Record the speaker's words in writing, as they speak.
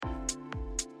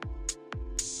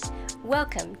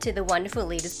Welcome to the Wonderful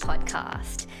Leaders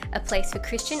Podcast, a place for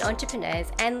Christian entrepreneurs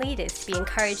and leaders to be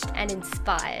encouraged and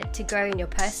inspired to grow in your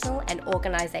personal and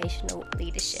organizational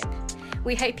leadership.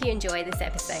 We hope you enjoy this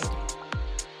episode.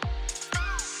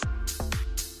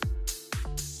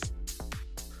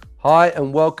 Hi,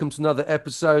 and welcome to another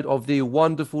episode of the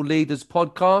Wonderful Leaders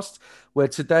Podcast, where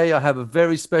today I have a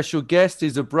very special guest.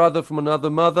 He's a brother from another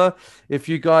mother. If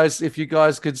you guys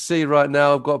could see right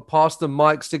now, I've got Pastor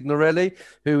Mike Signorelli,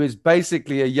 who is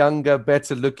basically a younger,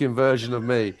 better looking version of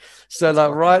me. So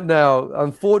like right now,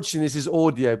 unfortunately, this is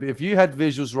audio, but if you had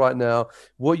visuals right now,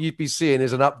 what you'd be seeing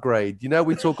is an upgrade. You know,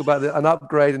 we talk about an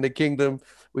upgrade in the kingdom.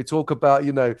 We talk about,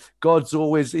 God's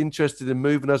always interested in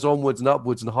moving us onwards and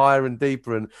upwards and higher and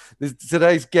deeper. And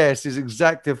today's guest is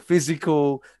exactly a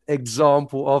physical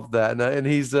example of that. And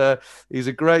he's a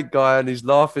great guy, and he's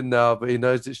laughing now, but he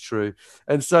knows it's true.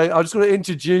 And so I just want to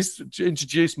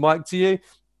introduce Mike to you.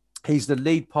 He's the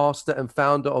lead pastor and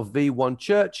founder of V1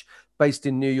 Church based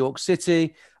in New York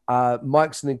City.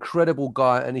 Mike's an incredible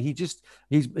guy, and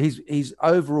his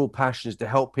overall passion is to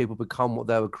help people become what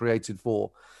they were created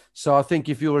for. So I think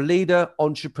if you're a leader,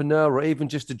 entrepreneur, or even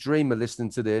just a dreamer listening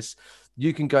to this,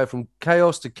 you can go from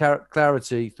chaos to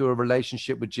clarity through a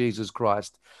relationship with Jesus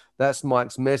Christ. That's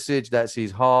Mike's message. That's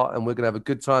his heart. And we're going to have a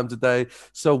good time today.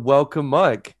 So welcome,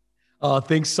 Mike.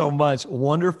 Thanks so much.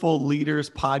 Wonderful Leaders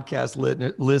Podcast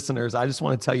listeners. I just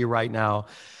want to tell you right now,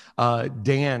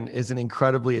 Dan is an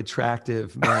incredibly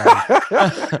attractive man.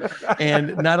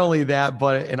 And not only that,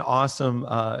 but an awesome,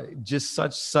 just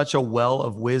such a well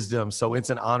of wisdom. So it's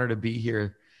an honor to be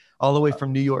here all the way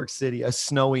from New York City, a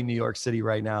snowy New York City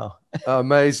right now.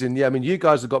 Amazing. Yeah. I mean, you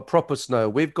guys have got proper snow.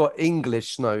 We've got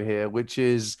English snow here, which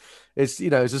is, it's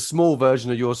a small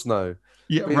version of your snow.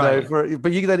 Yeah, right.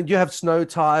 But you have snow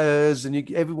tires,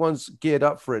 and everyone's geared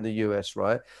up for it in the US,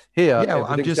 right? Here, yeah,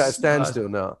 I'm just at a standstill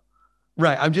now.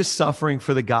 Right. I'm just suffering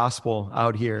for the gospel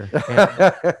out here.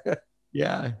 And,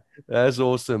 yeah. That's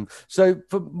awesome. So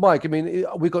for Mike, I mean,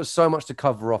 we've got so much to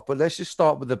cover off, but let's just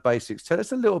start with the basics. Tell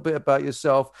us a little bit about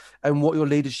yourself and what your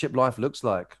leadership life looks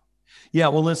like. Yeah,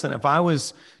 well, listen, if I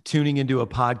was tuning into a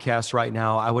podcast right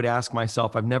now, I would ask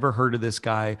myself, I've never heard of this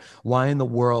guy. Why in the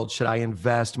world should I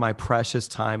invest my precious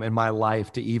time and my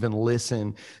life to even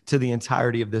listen to the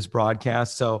entirety of this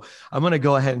broadcast? So I'm going to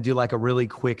go ahead and do like a really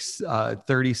quick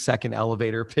 30-second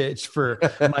elevator pitch for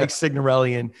Mike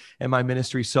Signorelli and my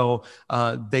ministry. So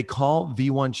they call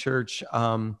V1 Church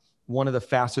one of the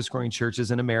fastest growing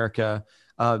churches in America.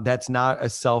 That's not a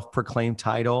self-proclaimed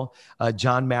title.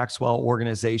 John Maxwell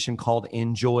organization called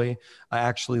Enjoy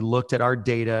actually looked at our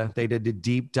data. They did a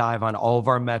deep dive on all of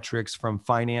our metrics from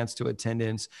finance to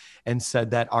attendance and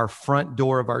said that our front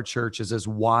door of our church is as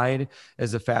wide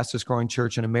as the fastest growing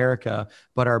church in America,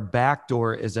 but our back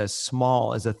door is as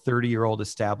small as a 30-year-old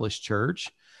established church.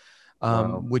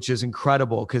 Wow. Which is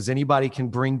incredible because anybody can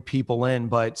bring people in.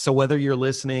 But so whether you're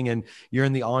listening and you're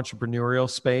in the entrepreneurial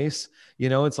space,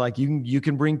 it's like you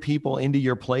can bring people into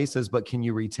your places, but can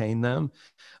you retain them?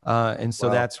 And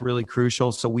so that's really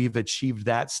crucial. So we've achieved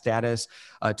that status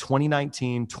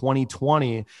 2019,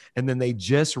 2020, and then they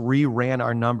just reran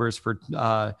our numbers for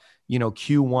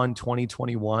Q1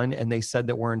 2021, and they said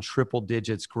that we're in triple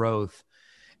digits growth.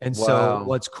 And so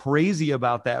what's crazy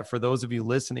about that for those of you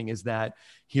listening is that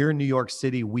here in New York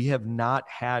City, we have not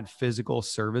had physical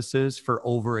services for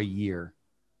over a year.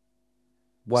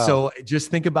 Wow. So just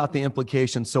think about the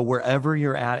implications. So wherever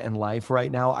you're at in life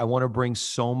right now, I want to bring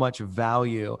so much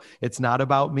value. It's not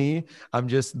about me.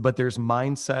 But there's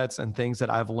mindsets and things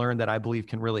that I've learned that I believe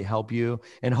can really help you.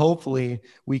 And hopefully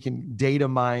we can data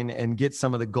mine and get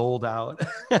some of the gold out.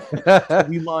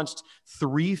 We launched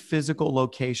 3 physical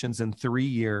locations in 3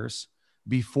 years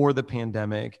before the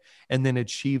pandemic, and then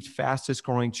achieved fastest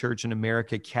growing church in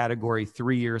America category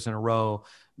 3 years in a row,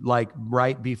 like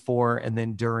right before and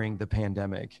then during the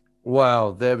pandemic.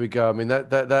 Wow, there we go. I mean,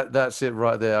 that's it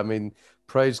right there. I mean,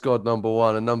 praise God, number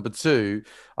one. And number two,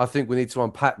 I think we need to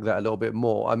unpack that a little bit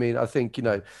more. I mean, I think,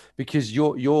 because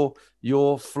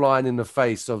you're flying in the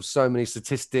face of so many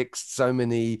statistics, so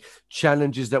many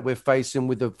challenges that we're facing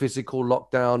with the physical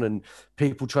lockdown and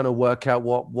people trying to work out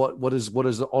what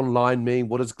does online mean?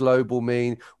 What does global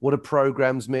mean? What do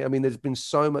programs mean? I mean, there's been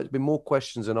been more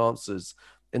questions than answers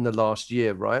in the last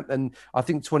year, right? And I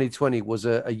think 2020 was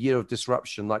a year of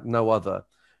disruption like no other,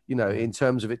 in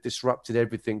terms of it disrupted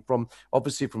everything from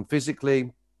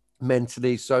physically,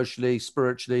 mentally, socially,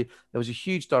 spiritually. There was a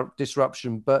huge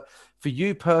disruption. But for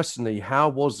you personally, how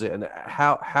was it? And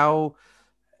how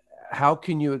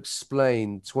can you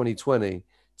explain 2020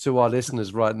 to our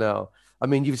listeners right now? I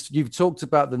mean, you've talked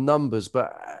about the numbers,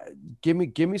 but give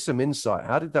me some insight.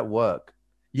 How did that work?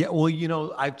 Yeah,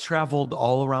 well, I've traveled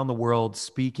all around the world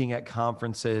speaking at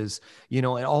conferences, in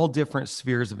all different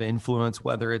spheres of influence,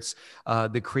 whether it's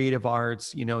the creative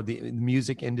arts, the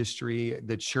music industry,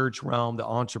 the church realm, the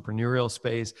entrepreneurial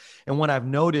space. And what I've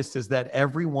noticed is that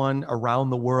everyone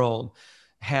around the world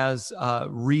has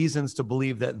reasons to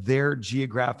believe that their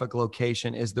geographic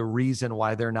location is the reason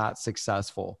why they're not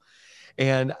successful.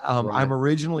 And I'm Right.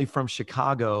 originally from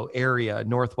Chicago area,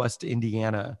 Northwest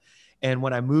Indiana. And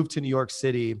when I moved to New York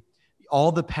City,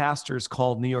 all the pastors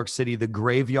called New York City the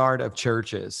graveyard of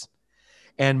churches.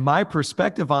 And my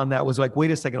perspective on that was like,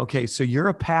 wait a second. Okay, so you're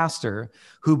a pastor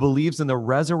who believes in the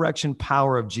resurrection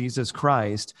power of Jesus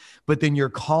Christ, but then you're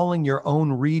calling your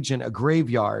own region a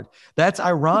graveyard. That's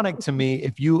ironic to me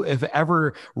if you have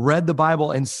ever read the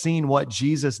Bible and seen what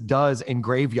Jesus does in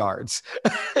graveyards.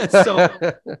 So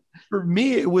for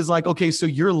me, it was like, okay, so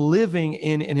you're living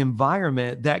in an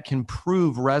environment that can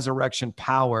prove resurrection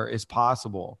power is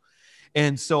possible.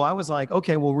 And so I was like,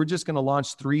 okay, well, we're just going to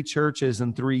launch 3 churches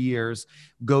in 3 years,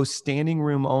 go standing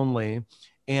room only.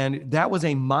 And that was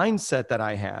a mindset that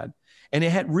I had. And it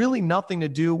had really nothing to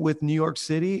do with New York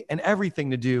City and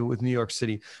everything to do with New York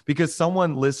City, because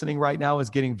someone listening right now is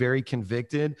getting very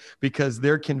convicted because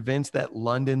they're convinced that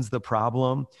London's the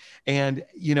problem and,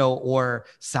 or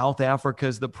South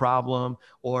Africa's the problem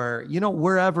or,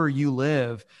 wherever you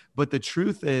live. But the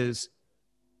truth is,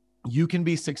 you can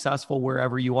be successful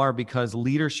wherever you are because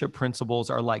leadership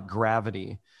principles are like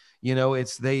gravity.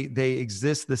 It's they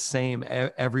exist the same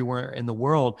everywhere in the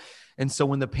world. And so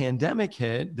when the pandemic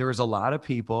hit, there was a lot of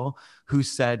people who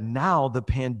said, now the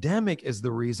pandemic is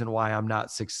the reason why I'm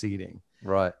not succeeding.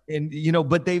 Right. And,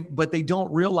 but they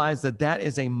don't realize that that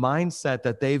is a mindset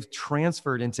that they've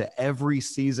transferred into every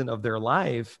season of their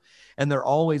life, and they're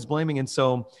always blaming. And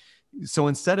so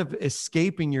instead of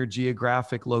escaping your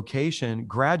geographic location,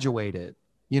 graduate it,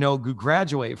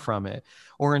 graduate from it.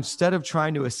 Or instead of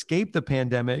trying to escape the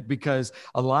pandemic, because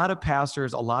a lot of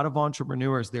pastors, a lot of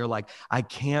entrepreneurs, they're like, I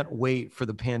can't wait for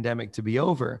the pandemic to be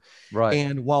over. Right.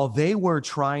 And while they were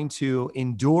trying to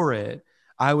endure it,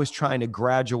 I was trying to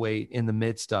graduate in the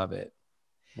midst of it.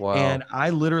 Wow. And I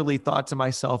literally thought to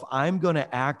myself, I'm going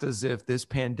to act as if this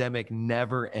pandemic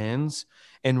never ends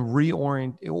and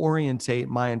reorientate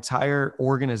my entire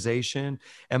organization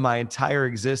and my entire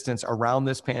existence around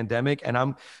this pandemic.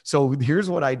 So here's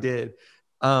what I did.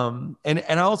 And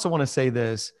I also want to say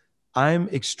this. I'm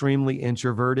extremely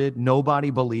introverted. Nobody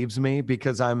believes me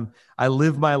because I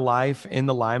live my life in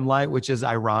the limelight, which is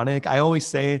ironic. I always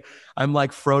say I'm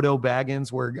like Frodo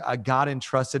Baggins, where God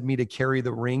entrusted me to carry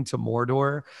the ring to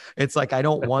Mordor. It's like, I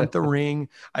don't want the ring.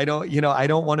 I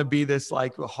don't want to be this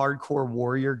like hardcore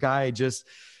warrior guy.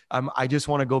 I just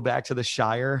want to go back to the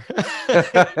Shire,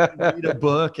 read a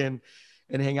book and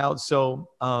hang out. So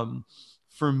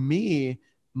for me,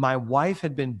 my wife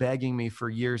had been begging me for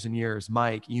years and years,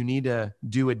 Mike, you need to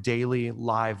do a daily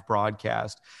live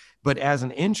broadcast. But as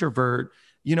an introvert,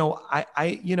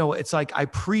 it's like I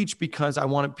preach because I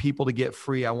want people to get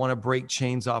free. I want to break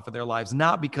chains off of their lives,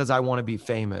 not because I want to be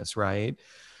famous, right?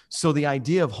 So the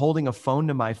idea of holding a phone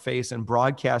to my face and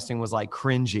broadcasting was like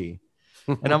cringy.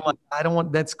 And I'm like,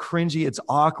 that's cringy. It's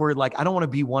awkward. Like, I don't want to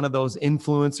be one of those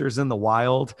influencers in the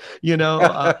wild,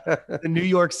 the New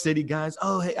York City guys.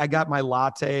 Oh, hey, I got my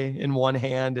latte in one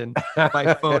hand and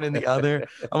my phone in the other.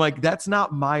 I'm like, that's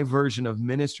not my version of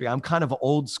ministry. I'm kind of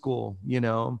old school,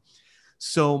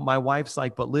 So my wife's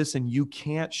like, but listen, you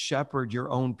can't shepherd your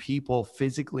own people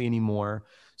physically anymore.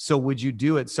 So would you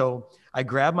do it? So I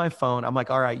grabbed my phone. I'm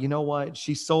like, all right, you know what?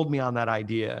 She sold me on that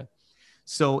idea.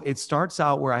 So it starts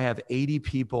out where I have 80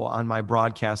 people on my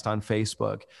broadcast on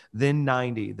Facebook, then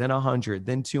 90, then 100,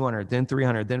 then 200, then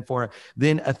 300, then 400,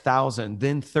 then 1,000,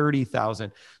 then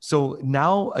 30,000. So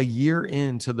now a year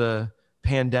into the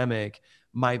pandemic,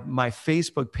 my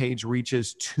Facebook page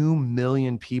reaches 2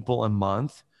 million people a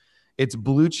month. It's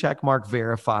blue check mark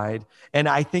verified. And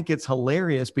I think it's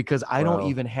hilarious because I don't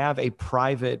even have a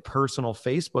private personal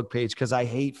Facebook page because I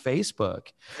hate Facebook.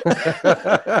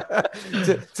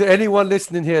 to anyone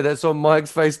listening here that's on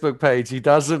Mike's Facebook page, he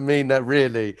doesn't mean that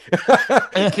really.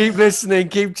 Keep listening,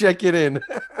 keep checking in.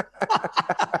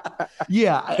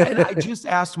 Yeah. And I just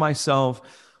asked myself,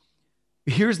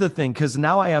 here's the thing, because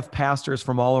now I have pastors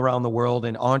from all around the world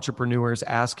and entrepreneurs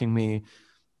asking me,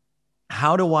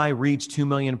 how do I reach 2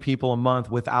 million people a month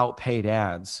without paid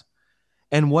ads?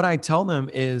 And what I tell them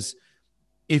is,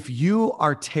 if you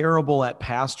are terrible at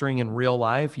pastoring in real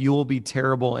life, you will be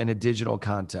terrible in a digital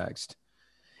context.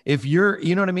 If you're,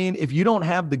 you know what I mean? If you don't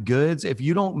have the goods, if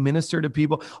you don't minister to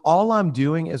people, all I'm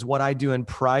doing is what I do in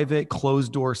private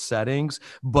closed door settings,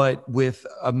 but with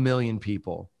 1 million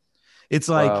people. It's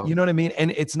like, Wow. you know what I mean?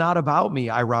 And it's not about me,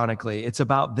 ironically. It's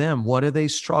about them. What do they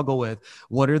struggle with?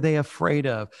 What are they afraid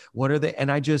of? What are they?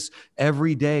 And I just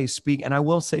every day speak. And I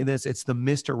will say this, it's the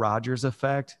Mr. Rogers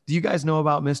effect. Do you guys know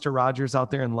about Mr. Rogers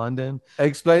out there in London?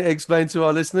 Explain to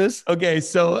our listeners. Okay,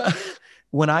 so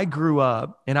when I grew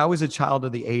up, and I was a child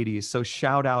of the 80s, so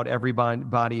shout out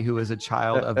everybody who is a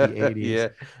child of the 80s. Yeah.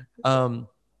 Um,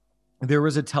 there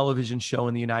was a television show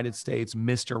in the United States,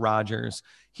 Mr. Rogers.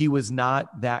 He was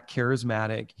not that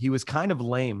charismatic. He was kind of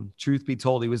lame. Truth be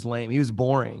told, he was lame. He was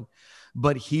boring,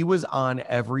 but he was on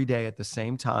every day at the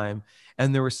same time.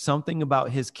 And there was something about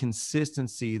his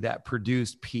consistency that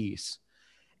produced peace.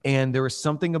 And there was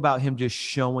something about him just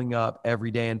showing up every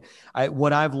day. And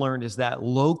what I've learned is that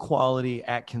low quality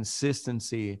at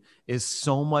consistency is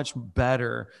so much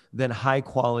better than high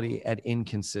quality at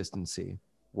inconsistency.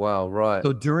 Wow. Right.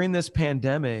 So during this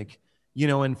pandemic, you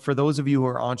know, and for those of you who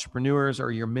are entrepreneurs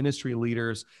or you're ministry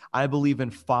leaders, I believe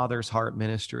in father's heart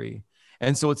ministry.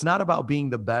 And so it's not about being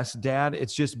the best dad.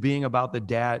 It's just being about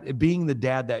being the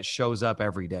dad that shows up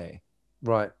every day.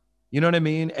 Right. You know what I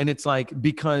mean? And it's like,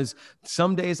 because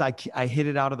some days I hit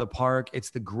it out of the park. It's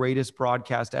the greatest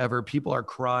broadcast ever. People are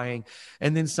crying.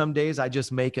 And then some days I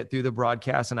just make it through the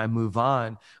broadcast and I move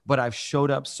on. But I've showed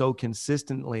up so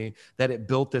consistently that it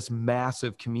built this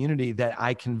massive community that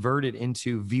I converted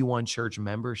into V1 Church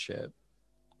membership.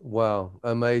 Wow,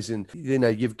 amazing. You know,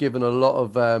 you've given a lot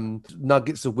of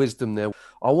nuggets of wisdom there.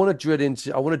 I want to drill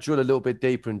a little bit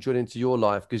deeper and drill into your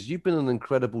life, because you've been on an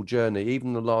incredible journey, even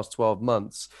in the last 12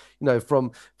 months, you know,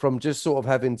 from just sort of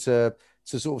having to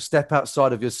sort of step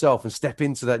outside of yourself and step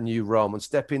into that new realm and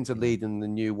step into leading in the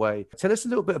new way. Tell us a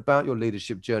little bit about your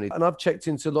leadership journey. And I've checked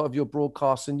into a lot of your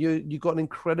broadcasts, and you've got an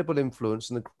incredible influence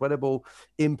and incredible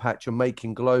impact you're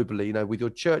making globally, you know, with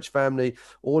your church family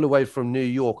all the way from New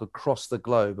York across the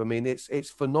globe. I mean, it's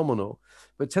phenomenal.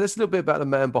 But tell us a little bit about the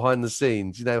man behind the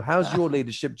scenes. You know, how's your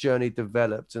leadership journey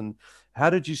developed, and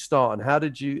how did you start, and how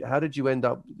did you end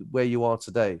up where you are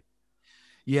today?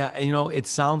 Yeah, you know, it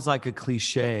sounds like a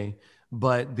cliche,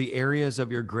 but the areas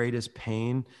of your greatest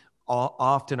pain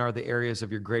often are the areas of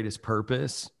your greatest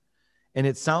purpose. And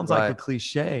it sounds like a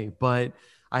cliche, but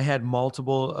I had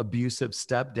multiple abusive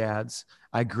stepdads.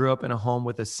 I grew up in a home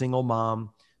with a single mom.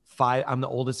 I'm the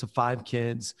oldest of 5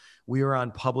 kids. We were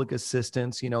on public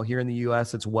assistance. You know, here in the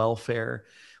US, it's welfare,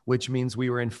 which means we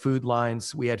were in food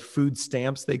lines. We had food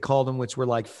stamps, they called them, which were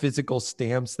like physical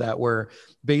stamps that were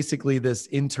basically this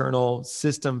internal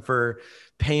system for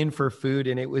paying for food.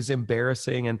 And it was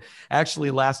embarrassing. And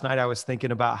actually last night I was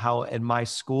thinking about how in my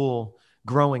school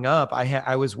growing up,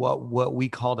 I was what we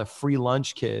called a free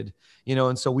lunch kid, you know,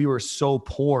 and so we were so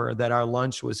poor that our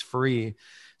lunch was free.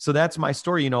 So that's my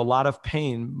story, you know, a lot of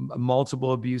pain,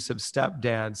 multiple abusive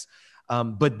stepdads.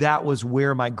 But that was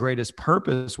where my greatest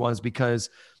purpose was, because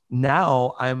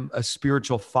now I'm a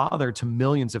spiritual father to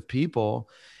millions of people.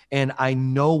 And I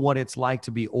know what it's like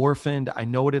to be orphaned. I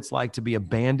know what it's like to be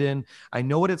abandoned. I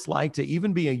know what it's like to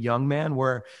even be a young man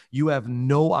where you have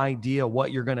no idea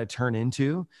what you're going to turn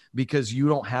into because you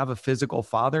don't have a physical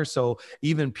father. So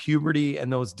even puberty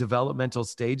and those developmental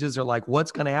stages are like,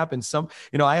 what's going to happen?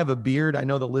 You know, I have a beard. I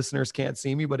know the listeners can't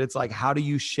see me, but it's like, how do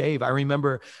you shave? I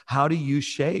remember, how do you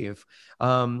shave?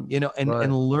 You know,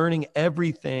 and learning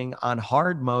everything on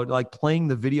hard mode, like playing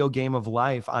the video game of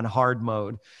life on hard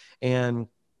mode. And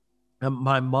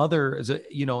my mother is a,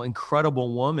 you know,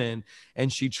 incredible woman,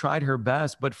 and she tried her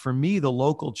best. But for me, the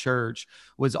local church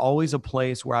was always a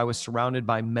place where I was surrounded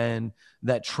by men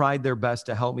that tried their best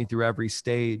to help me through every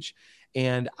stage.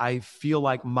 And I feel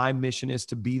like my mission is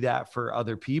to be that for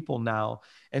other people now.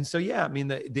 And so, yeah, I mean,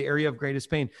 the area of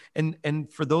greatest pain.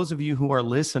 And for those of you who are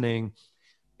listening,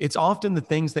 it's often the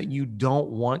things that you don't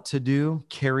want to do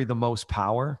carry the most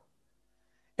power.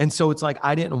 And so it's like,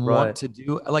 I didn't want to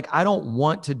do, like, I don't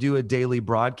want to do a daily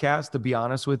broadcast, to be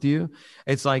honest with you.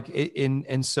 It's like,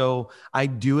 and so I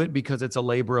do it because it's a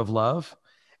labor of love.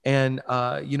 And,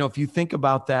 you know, if you think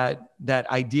about that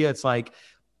idea, it's like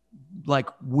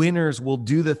winners will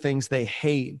do the things they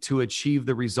hate to achieve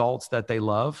the results that they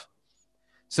love.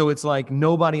 So it's like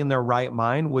nobody in their right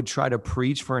mind would try to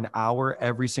preach for an hour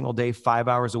every single day, 5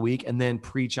 hours a week, and then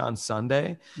preach on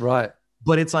Sunday. Right.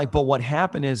 But it's like, but what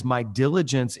happened is my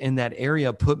diligence in that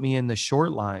area put me in the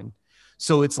short line.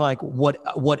 So it's like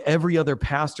what every other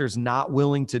pastor's not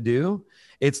willing to do.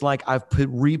 It's like I've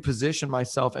repositioned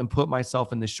myself and put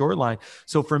myself in the short line.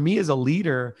 So for me as a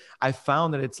leader, I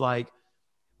found that it's like,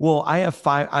 Well, I have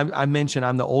five. I mentioned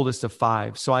I'm the oldest of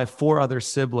five. So I have four other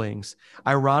siblings.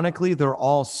 Ironically, they're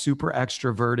all super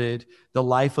extroverted, the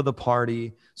life of the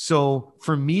party. So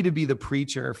for me to be the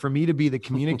preacher, for me to be the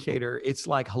communicator, it's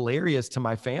like hilarious to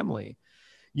my family,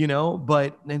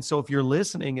 and so if you're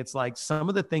listening, it's like some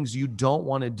of the things you don't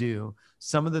want to do,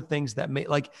 some of the things that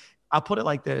I'll put it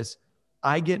like this.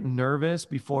 I get nervous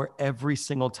before every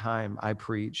single time I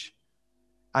preach.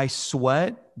 I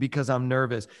sweat because I'm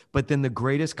nervous, but then the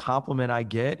greatest compliment I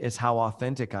get is how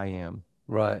authentic I am.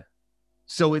 Right.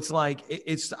 So it's like,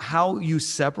 it's how you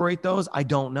separate those. I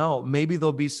don't know. Maybe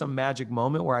there'll be some magic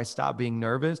moment where I stop being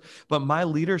nervous, but my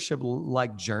leadership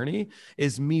journey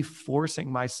is me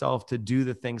forcing myself to do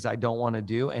the things I don't want to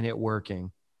do and it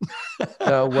working.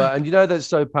 No, well, and that's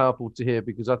so powerful to hear,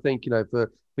 because I think, for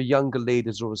younger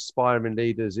leaders or aspiring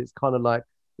leaders, it's kind of like,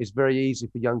 it's very easy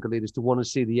for younger leaders to want to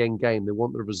see the end game. They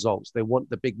want the results. They want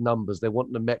the big numbers. They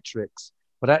want the metrics.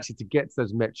 But actually, to get to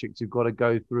those metrics, you've got to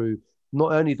go through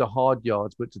not only the hard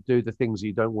yards, but to do the things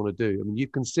you don't want to do. I mean,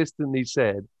 you've consistently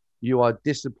said you are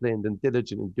disciplined and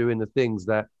diligent in doing the things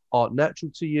that aren't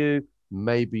natural to you.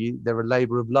 Maybe they're a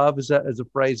labor of love, as a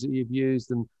phrase that you've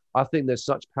used. And I think there's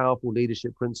such powerful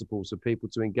leadership principles for people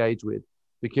to engage with,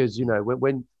 because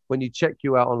when you check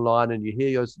you out online and you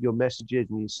hear your messages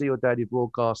and you see your daily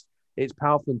broadcast, it's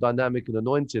powerful and dynamic and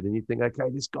anointed, and you think, okay,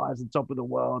 this guy's on top of the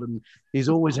world and he's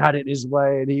always had it his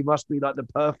way and he must be like the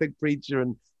perfect preacher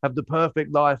and have the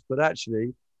perfect life. But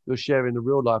actually, you're sharing the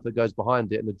real life that goes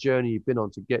behind it and the journey you've been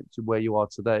on to get to where you are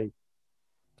today.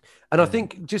 And I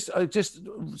think just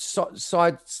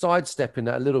sidestepping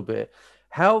that a little bit,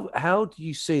 how do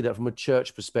you see that from a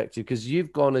church perspective? Because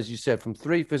you've gone, as you said, from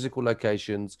 3 physical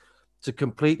locations to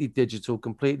completely digital,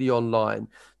 completely online.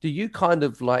 Do you kind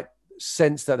of like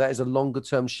sense that is a longer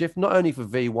term shift, not only for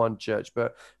V1 Church,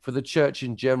 but for the church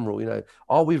in general?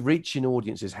 Are we reaching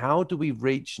audiences? How do we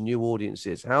reach new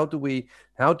audiences? How do we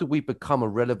become a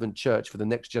relevant church for the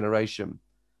next generation?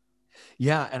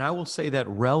 Yeah. And I will say that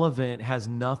relevant has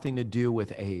nothing to do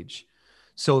with age.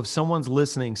 So if someone's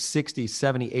listening 60,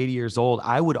 70, 80 years old,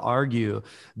 I would argue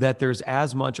that there's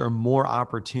as much or more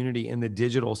opportunity in the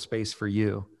digital space for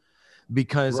you.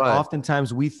 Because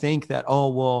oftentimes we think that, oh,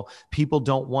 well, people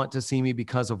don't want to see me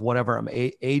because of whatever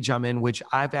age I'm in, which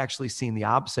I've actually seen the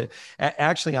opposite.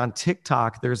 Actually, on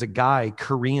TikTok, there's a guy,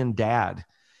 Korean dad,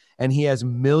 and he has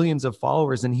millions of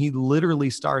followers. And he literally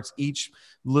starts each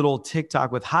little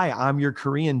TikTok with, "Hi, I'm your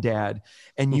Korean dad."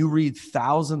 And you read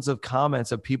thousands of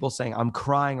comments of people saying, "I'm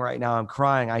crying right now. I'm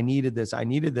crying. I needed this. I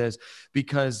needed this,"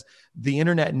 because the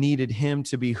internet needed him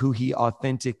to be who he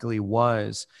authentically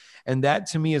was. And that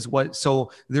to me is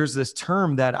so there's this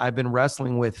term that I've been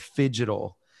wrestling with,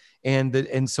 phygital.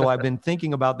 And so I've been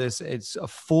thinking about this. It's a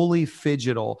fully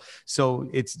phygital. So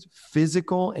it's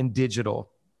physical and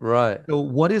digital. Right. So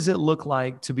what does it look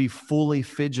like to be fully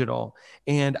phygital?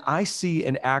 And I see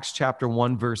in Acts chapter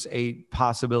 1, verse 8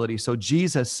 possibility. So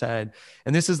Jesus said,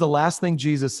 and this is the last thing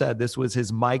Jesus said, this was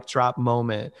his mic drop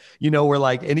moment, we're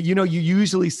like, and you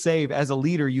usually save, as a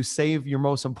leader, you save your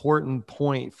most important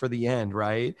point for the end,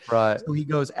 right? Right. So he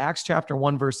goes, Acts chapter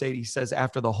 1, verse 8, he says,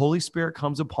 "After the Holy Spirit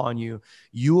comes upon you,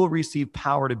 you will receive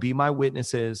power to be my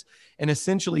witnesses." And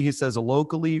essentially he says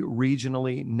locally,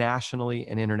 regionally, nationally,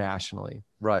 and internationally.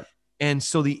 Right. And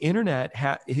so the internet,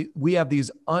 we have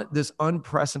this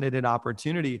unprecedented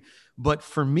opportunity. But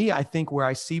for me, I think where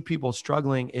I see people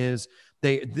struggling is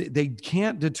they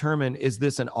can't determine, is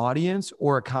this an audience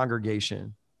or a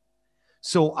congregation?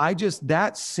 So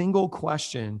that single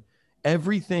question,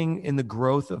 everything in the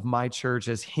growth of my church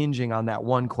is hinging on that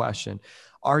one question.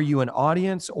 Are you an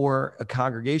audience or a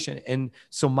congregation? And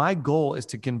so my goal is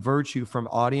to convert you from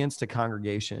audience to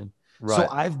congregation. Right. So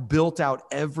I've built out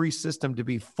every system to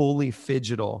be fully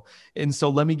phygital. And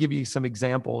so let me give you some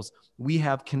examples. We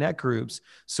have connect groups.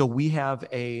 So we have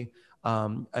a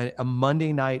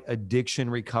Monday night addiction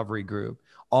recovery group.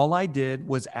 All I did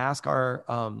was ask our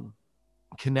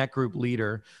connect group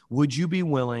leader, would you be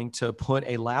willing to put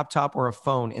a laptop or a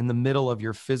phone in the middle of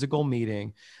your physical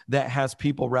meeting that has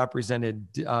people represented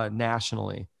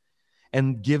nationally,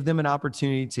 and give them an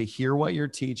opportunity to hear what you're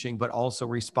teaching, but also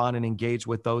respond and engage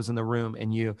with those in the room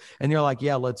and you. And you're like,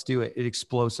 yeah, let's do it. It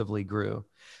explosively grew.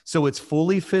 So it's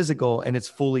fully physical and it's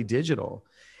fully digital.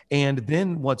 And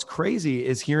then what's crazy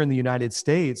is here in the United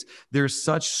States, there's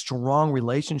such strong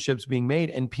relationships being made,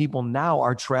 and people now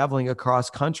are traveling across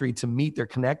country to meet their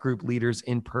connect group leaders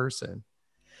in person.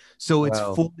 So it's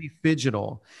fully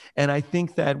phygital. And I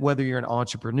think that whether you're an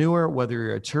entrepreneur, whether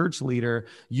you're a church leader,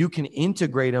 you can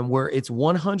integrate them where it's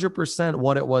 100%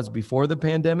 what it was before the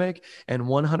pandemic and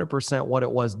 100% what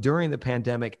it was during the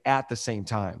pandemic at the same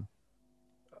time.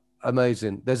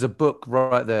 Amazing. There's a book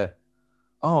right there.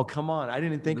 Oh, come on. I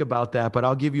didn't think about that, but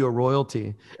I'll give you a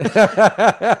royalty. You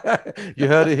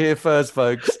heard it here first,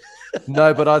 folks.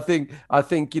 No, but I think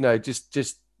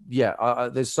just yeah,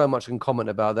 there's so much in common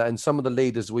about that, and some of the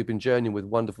leaders we've been journeying with,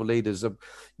 wonderful leaders,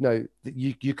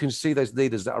 you can see those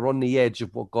leaders that are on the edge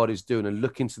of what God is doing and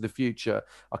looking to the future,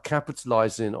 are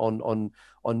capitalizing on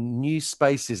new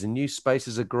spaces and new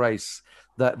spaces of grace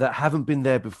that haven't been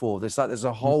there before. There's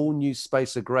a whole new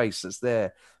space of grace that's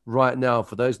there right now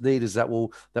for those leaders that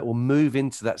will move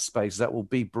into that space, that will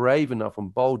be brave enough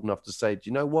and bold enough to say, do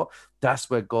you know what?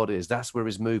 That's where God is. That's where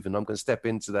He's moving. I'm going to step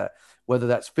into that, whether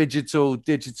that's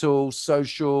digital,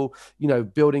 social,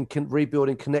 rebuilding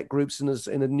connect groups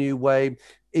in a new way,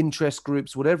 interest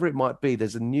groups, whatever it might be.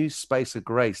 There's a new space of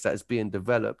grace that is being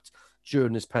developed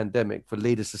during this pandemic for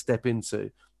leaders to step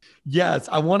into. Yes,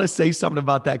 I want to say something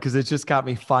about that because it just got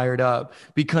me fired up,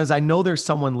 because I know there's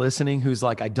someone listening who's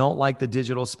like, I don't like the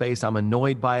digital space. I'm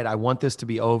annoyed by it. I want this to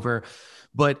be over.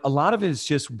 But a lot of it is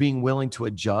just being willing to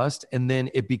adjust, and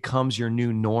then it becomes your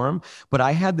new norm. But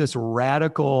I had this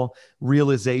radical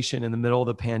realization in the middle of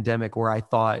the pandemic where I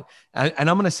thought, and I'm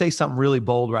going to say something really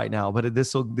bold right now, but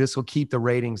this will keep the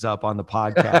ratings up on the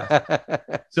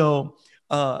podcast. So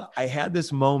I had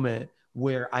this moment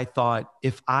where I thought,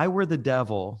 if I were the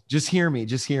devil, just hear me,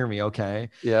 okay?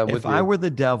 Yeah, if I were the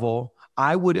devil,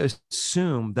 I would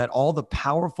assume that all the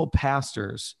powerful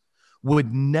pastors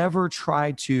would never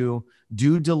try to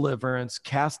do deliverance,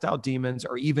 cast out demons,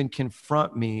 or even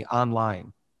confront me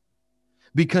online.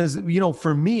 Because,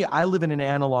 for me, I live in an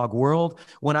analog world.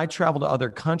 When I travel to other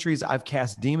countries, I've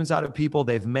cast demons out of people.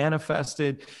 They've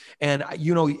manifested. And,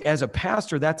 as a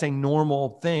pastor, that's a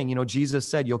normal thing. Jesus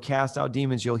said, you'll cast out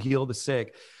demons, you'll heal the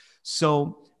sick.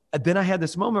 So then I had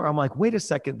this moment where I'm like, wait a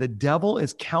second, the devil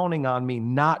is counting on me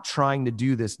not trying to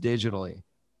do this digitally.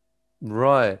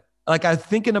 Right. Like, I'm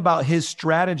thinking about his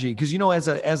strategy, because,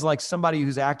 as like somebody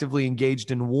who's actively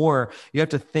engaged in war, you have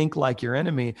to think like your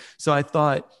enemy. So I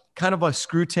thought, kind of a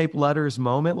Screw Tape Letters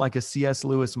moment, like a C.S.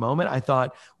 Lewis moment. I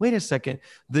thought, wait a second,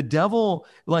 the devil,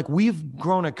 like, we've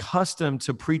grown accustomed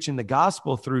to preaching the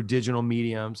gospel through digital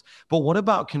mediums, but what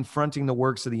about confronting the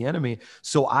works of the enemy?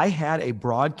 So I had a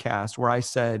broadcast where I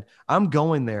said, I'm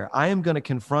going there. I am going to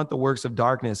confront the works of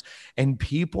darkness. And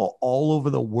people all over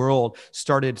the world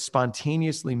started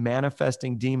spontaneously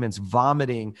manifesting demons,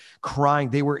 vomiting,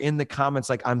 crying. They were in the comments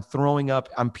like, I'm throwing up,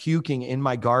 I'm puking in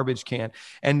my garbage can.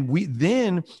 And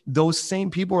then those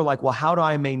same people were like, well, how do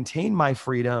I maintain my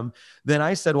freedom? Then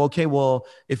I said, well, okay, well,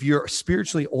 if you're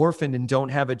spiritually orphaned and don't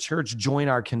have a church, join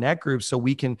our connect group so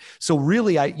we can. So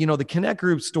really, the connect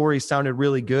group story sounded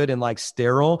really good and like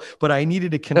sterile, but I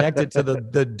needed to connect it to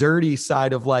the dirty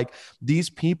side of, like, these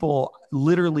people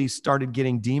literally started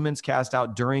getting demons cast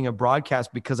out during a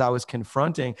broadcast because I was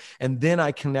confronting. And then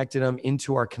I connected them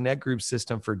into our connect group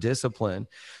system for discipline.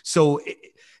 So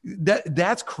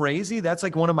that's crazy. That's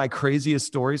like one of my craziest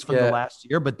stories from the last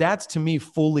year, but that's, to me,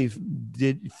 fully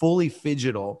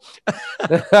phygital.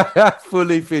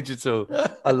 Fully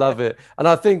phygital. I love it. And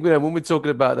I think, when we're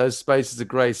talking about those spaces of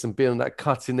grace and being on that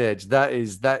cutting edge, that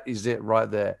is it right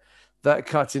there. That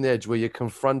cutting edge where you're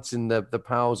confronting the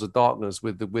powers of darkness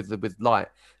with light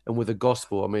and with the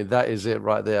gospel. I mean, that is it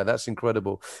right there. That's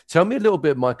incredible. Tell me a little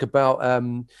bit, Mike, about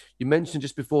you mentioned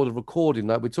just before the recording,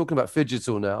 like, we're talking about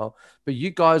phygital now, but you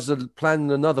guys are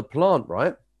planning another plant,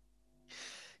 right?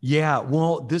 Yeah,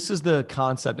 well, this is the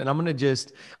concept. And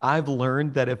I've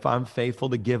learned that if I'm faithful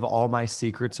to give all my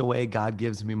secrets away, God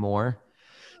gives me more.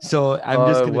 So I'm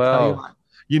just going to tell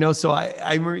you,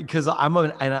 because I'm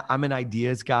an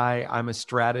ideas guy. I'm a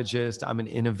strategist. I'm an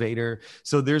innovator.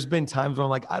 So there's been times where I'm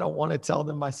like, I don't want to tell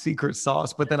them my secret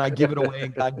sauce, but then I give it away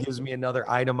and God gives me another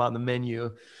item on the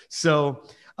menu. So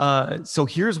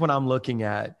here's what I'm looking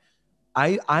at.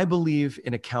 I believe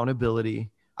in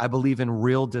accountability. I believe in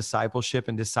real discipleship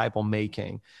and disciple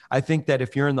making. I think that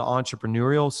if you're in the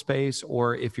entrepreneurial space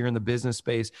or if you're in the business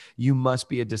space, you must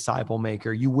be a disciple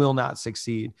maker. You will not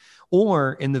succeed.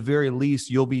 Or in the very least,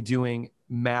 you'll be doing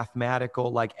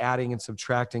mathematical, like adding and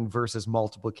subtracting versus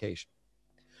multiplication.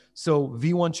 So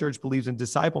V1 Church believes in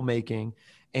disciple making,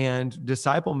 and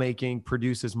disciple making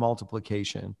produces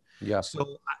multiplication. Yeah.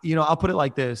 So, I'll put it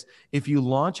like this. If you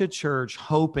launch a church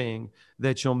hoping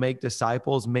that you'll make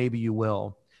disciples, maybe you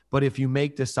will. But if you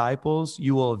make disciples,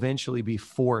 you will eventually be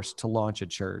forced to launch a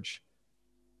church.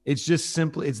 It's just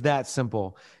simple. It's that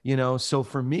simple, So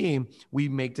for me, we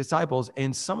make disciples,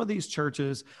 and some of these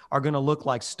churches are going to look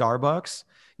like Starbucks,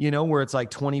 where it's like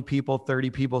 20 people, 30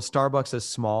 people. Starbucks is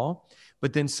small,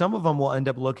 but then some of them will end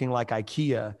up looking like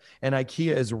IKEA, and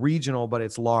IKEA is regional, but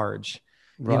it's large.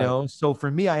 Right. So for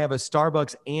me, I have a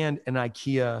Starbucks and an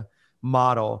IKEA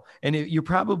model. And you're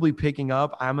probably picking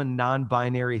up, I'm a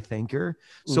non-binary thinker.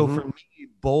 So Hmm. for me,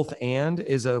 both and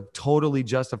is a totally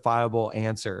justifiable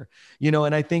answer.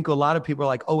 And I think a lot of people are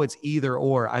like, oh, it's either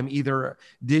or. I'm either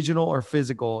digital or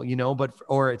physical,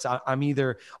 or I'm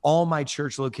either all my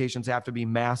church locations have to be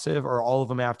massive or all of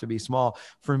them have to be small.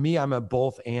 For me, I'm a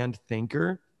both and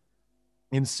thinker.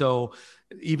 And so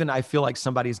even I feel like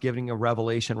somebody's giving a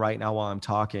revelation right now while I'm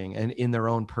talking, and in their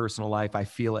own personal life, I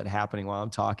feel it happening while I'm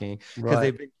talking because Right.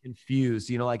 they've been confused,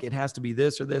 like it has to be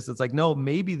this or this. It's like, no,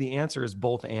 maybe the answer is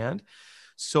both and.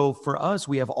 So for us,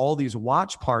 we have all these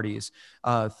watch parties,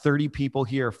 30 people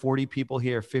here, 40 people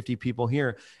here, 50 people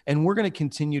here, and we're going to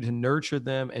continue to nurture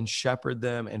them and shepherd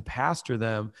them and pastor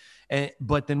them.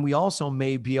 But then we also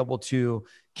may be able to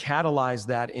catalyze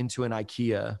that into an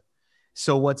IKEA.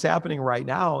 So what's happening right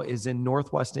now is in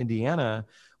Northwest Indiana,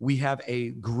 we have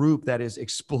a group that is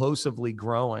explosively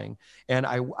growing. And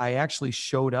I actually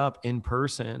showed up in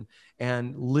person,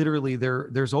 and literally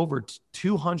there's over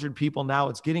 200 people now.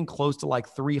 It's getting close to like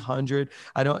 300.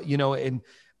 I don't, and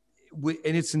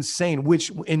it's insane,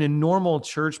 which in a normal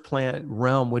church plant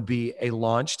realm would be a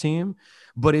launch team,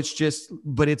 but it's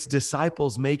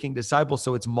disciples making disciples.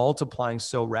 So it's multiplying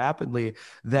so rapidly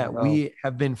that Wow. we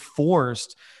have been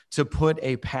forced to put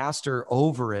a pastor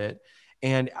over it.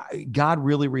 And God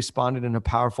really responded in a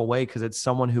powerful way because it's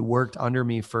someone who worked under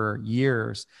me for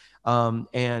years.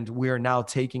 And we are now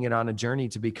taking it on a journey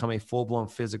to become a full-blown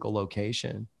physical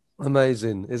location.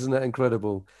 Amazing. Isn't that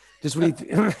incredible? Just really,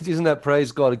 isn't that,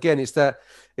 praise God? Again, it's that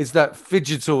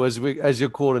phygital, as you're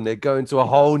calling it, going to a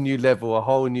whole new level, a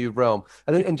whole new realm.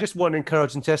 And just one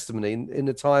encouraging testimony in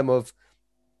the time of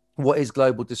what is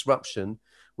global disruption.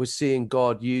 We're seeing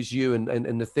God use you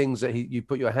and the things that you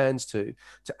put your hands to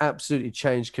absolutely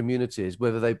change communities,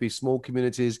 whether they be small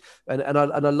communities. And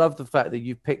I love the fact that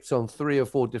you've picked on 3 or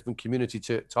 4 different community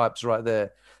types right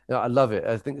there. I love it.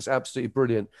 I think it's absolutely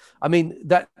brilliant. I mean,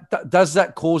 does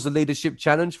that cause a leadership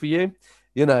challenge for you?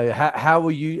 How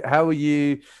are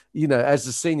you, as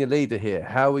the senior leader here,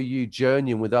 how are you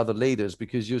journeying with other leaders?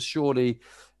 Because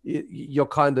you're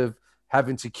kind of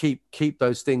having to keep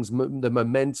those things, the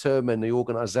momentum and the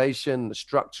organization, the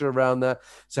structure around that.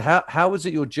 So how is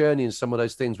it your journey in some of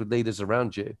those things with leaders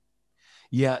around you?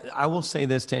 Yeah, I will say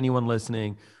this to anyone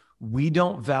listening. We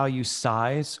don't value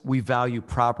size, we value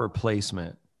proper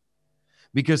placement.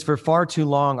 Because for far too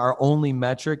long, our only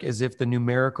metric is if the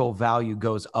numerical value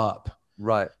goes up.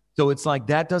 Right. So it's like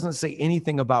that doesn't say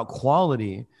anything about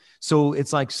quality. So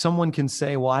it's like someone can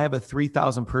say, well, I have a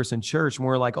 3,000 person church. And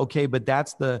we're like, okay, but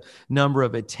that's the number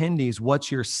of attendees.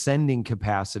 What's your sending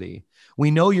capacity? We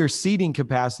know your seating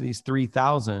capacity is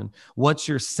 3,000. What's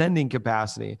your sending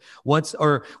capacity?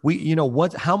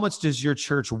 How much does your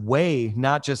church weigh?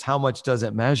 Not just how much does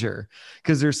it measure?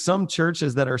 Because there's some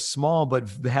churches that are small, but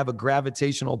have a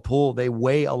gravitational pull. They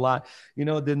weigh a lot.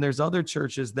 Then there's other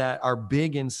churches that are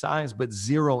big in size, but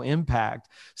zero impact.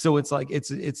 So it's like,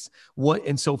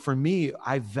 and so for me,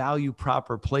 I value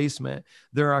proper placement.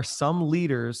 There are some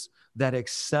leaders that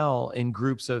excel in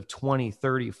groups of 20,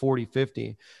 30, 40,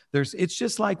 50. It's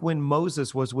just like when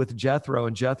Moses was with Jethro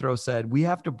and Jethro said, we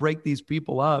have to break these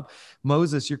people up.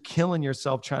 Moses, you're killing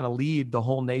yourself trying to lead the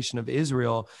whole nation of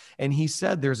Israel. And he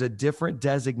said, there's a different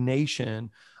designation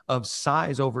of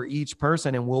size over each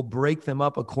person, and we'll break them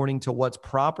up according to what's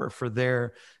proper for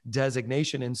their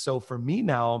designation. And so for me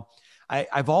now,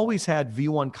 I've always had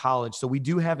V1 College. So we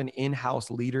do have an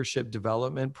in-house leadership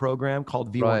development program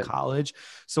called V1 Right. College.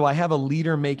 So I have a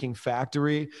leader making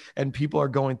factory and people are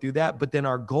going through that. But then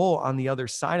our goal on the other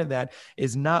side of that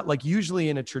is not like usually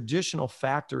in a traditional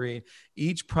factory,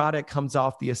 each product comes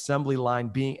off the assembly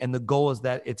line and the goal is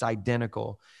that it's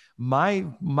identical.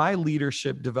 My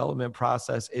leadership development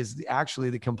process is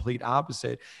actually the complete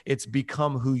opposite. It's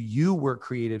become who you were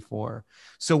created for.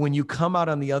 So when you come out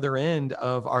on the other end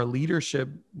of our leadership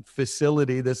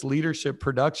facility, this leadership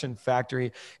production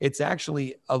factory, it's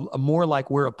actually a more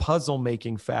like we're a puzzle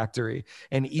making factory.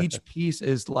 And each piece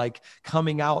is like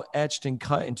coming out etched and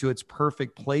cut into its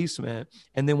perfect placement.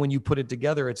 And then when you put it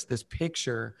together, it's this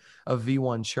picture of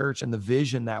V1 Church and the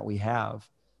vision that we have.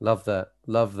 Love that.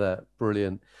 Love that.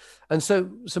 Brilliant. And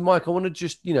so Mike, I want to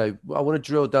just, I want to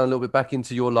drill down a little bit back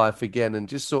into your life again and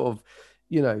just sort of,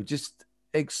 just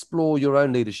explore your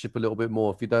own leadership a little bit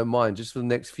more, if you don't mind, just for the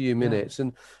next few minutes.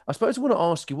 And I suppose I want to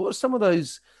ask you, what are some of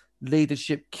those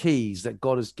leadership keys that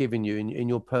God has given you in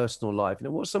your personal life?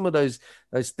 What are some of those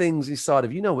things inside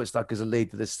of you? What it's like as a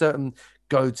leader. There's certain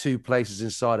go-to places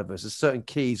inside of us. There's certain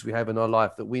keys we have in our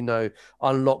life that we know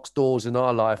unlocks doors in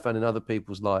our life and in other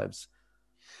people's lives.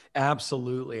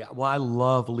 Absolutely. Well, I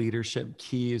love leadership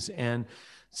keys. And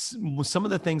some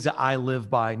of the things that I live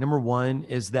by, number one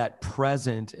is that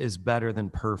present is better than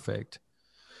perfect.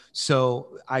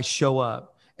 So I show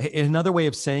up. Another way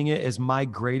of saying it is my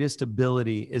greatest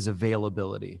ability is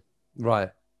availability. Right.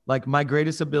 Like my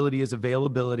greatest ability is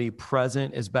availability.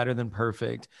 Present is better than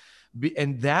perfect.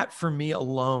 And that for me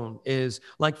alone is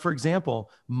like, for example,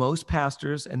 most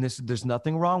pastors, and there's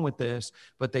nothing wrong with this,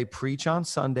 but they preach on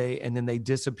Sunday and then they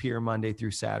disappear Monday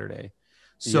through Saturday.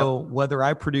 So whether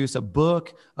I produce a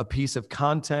book, a piece of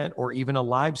content, or even a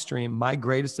live stream, my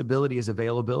greatest ability is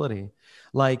availability.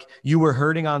 Like you were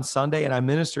hurting on Sunday and I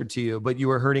ministered to you, but you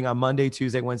were hurting on Monday,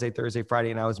 Tuesday, Wednesday, Thursday,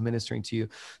 Friday, and I was ministering to you.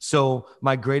 So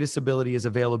my greatest ability is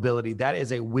availability. That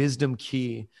is a wisdom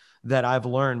key that I've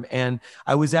learned. And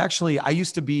I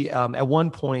used to be, at one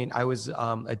point, I was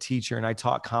a teacher and I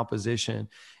taught composition.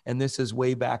 And this is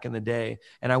way back in the day.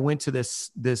 And I went to this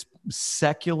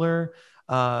secular,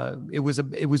 it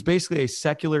was basically a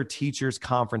secular teachers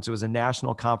conference. It was a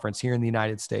national conference here in the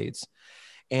United States.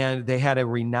 And they had a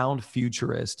renowned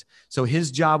futurist. So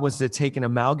his job was to take an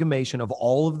amalgamation of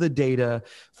all of the data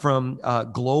from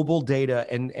global data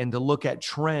and to look at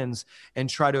trends and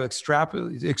try to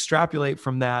extrapolate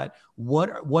from that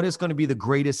what is going to be the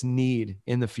greatest need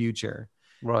in the future.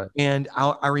 Right. And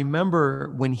I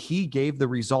remember when he gave the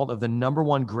result of the number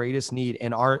one greatest need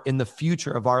in the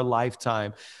future of our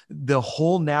lifetime, the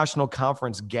whole national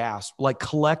conference gasped, like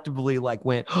collectively, like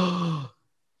went,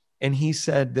 and he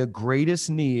said, the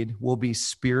greatest need will be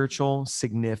spiritual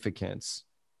significance.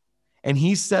 And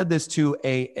he said this to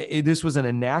this was in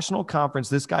a national conference.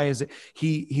 This guy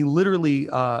he literally,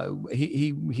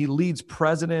 he leads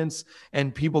presidents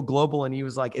and people global. And he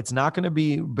was like, it's not going to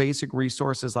be basic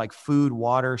resources like food,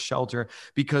 water, shelter,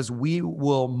 because we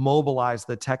will mobilize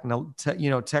the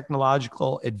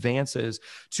technological advances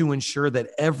to ensure that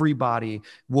everybody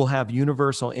will have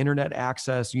universal internet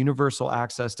access, universal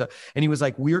access to, and he was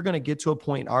like, we're going to get to a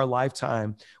point in our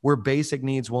lifetime where basic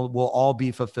needs will all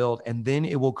be fulfilled. And then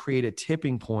it will create a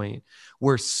tipping point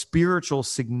where spiritual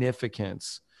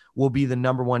significance will be the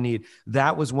number one need.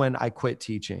 That was when I quit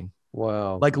teaching.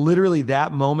 Wow. Like literally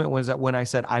that moment was when I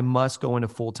said, I must go into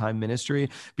full-time ministry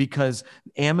because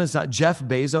Jeff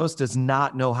Bezos does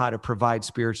not know how to provide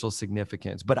spiritual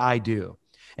significance, but I do.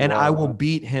 And I will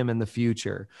beat him in the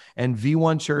future. And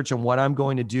V1 Church and what I'm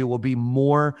going to do will be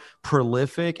more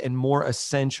prolific and more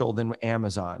essential than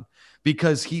Amazon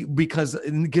because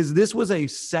this was a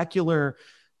secular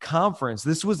conference.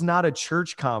 This was not a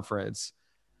church conference.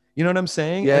 You know what I'm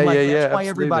saying? Yeah, and like, yeah, that's yeah, why absolutely.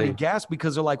 everybody gasped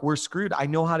because they're like, we're screwed. I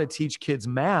know how to teach kids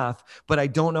math, but I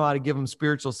don't know how to give them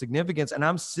spiritual significance. And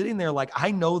I'm sitting there like, I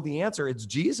know the answer. It's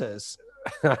Jesus.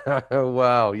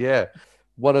 Wow. Yeah.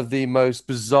 One of the most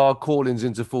bizarre callings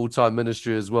into full-time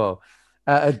ministry as well.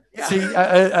 At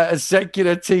a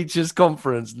secular teachers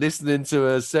conference, listening to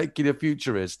a secular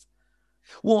futurist.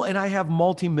 Well, and I have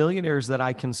multimillionaires that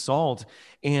I consult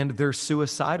and they're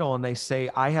suicidal and they say,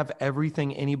 I have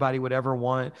everything anybody would ever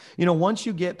want. You know, once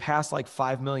you get past like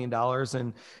 $5 million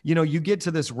and, you know, you get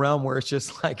to this realm where it's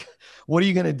just like, what are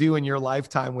you going to do in your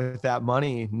lifetime with that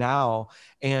money now?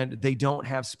 And they don't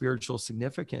have spiritual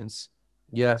significance.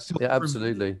 Yeah, So yeah,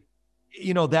 absolutely.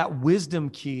 you know, that wisdom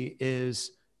key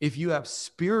is if you have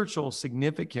spiritual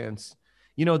significance,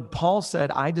 you know, Paul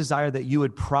said, I desire that you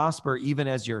would prosper even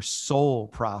as your soul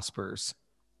prospers.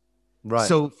 Right.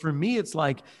 So for me, it's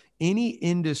like any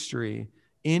industry,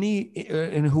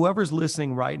 and whoever's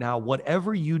listening right now,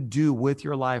 whatever you do with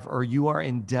your life or you are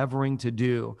endeavoring to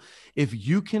do, if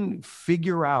you can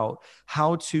figure out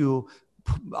how to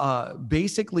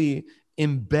basically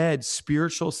embed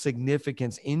spiritual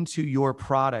significance into your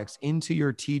products, into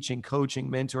your teaching,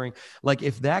 coaching, mentoring. Like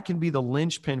if that can be the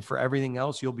linchpin for everything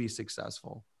else, you'll be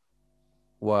successful.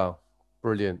 Wow.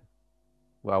 Brilliant.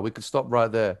 Wow. We could stop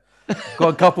right there.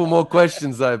 Got a couple more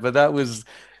questions though, but that was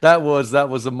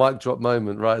a mic drop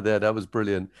moment right there. That was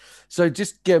brilliant. So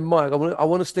just get Mike, I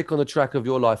want to stick on the track of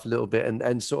your life a little bit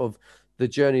and sort of the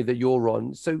journey that you're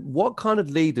on. So what kind of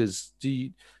leaders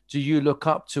do you look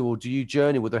up to, or do you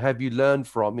journey with, or have you learned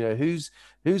from? You know,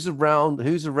 who's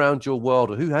around your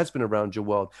world, or who has been around your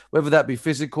world, whether that be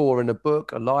physical or in a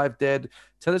book, alive, dead.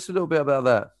 Tell us a little bit about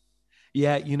that.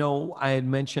 Yeah, you know, I had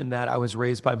mentioned that I was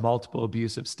raised by multiple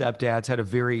abusive stepdads, had a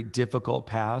very difficult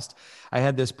past. I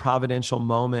had this providential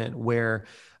moment where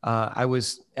I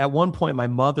was, at one point, my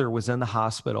mother was in the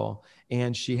hospital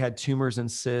and she had tumors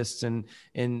and cysts and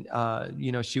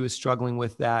you know, she was struggling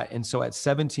with that. And so at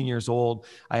 17 years old,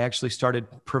 I actually started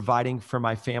providing for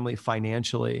my family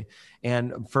financially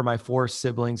and for my 4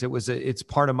 siblings. It's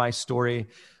part of my story.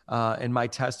 and my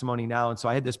testimony now. And so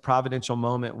I had this providential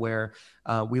moment where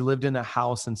we lived in a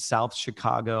house in South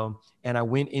Chicago, and I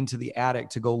went into the attic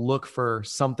to go look for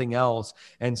something else,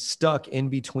 and stuck in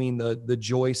between the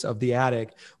joists of the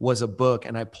attic was a book,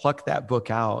 and I plucked that book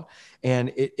out,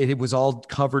 and it was all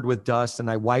covered with dust,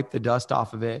 and I wiped the dust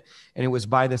off of it, and it was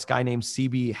by this guy named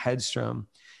C.B. Hedstrom,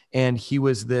 and he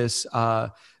was this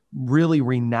really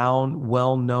renowned,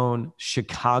 well-known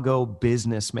Chicago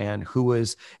businessman who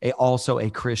was also a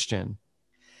Christian.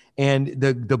 And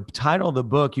the title of the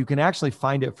book, you can actually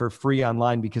find it for free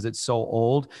online because it's so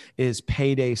old, is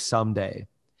Payday Someday.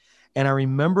 And I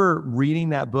remember reading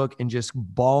that book and just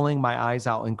bawling my eyes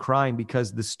out and crying,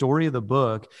 because the story of the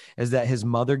book is that his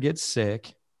mother gets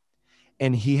sick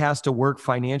and he has to work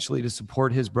financially to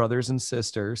support his brothers and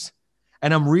sisters.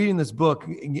 And I'm reading this book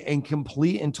in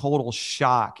complete and total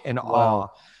shock and awe.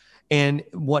 And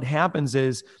what happens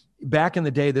is, back in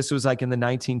the day, this was like in the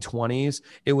 1920s,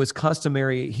 it was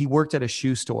customary. He worked at a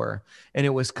shoe store, and it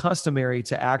was customary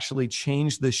to actually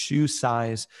change the shoe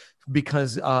size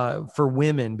because for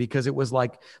women, because it was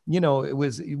like, it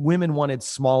was, women wanted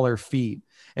smaller feet.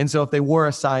 And so if they wore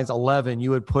a size 11,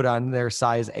 you would put on their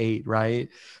size 8, right?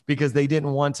 Because they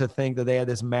didn't want to think that they had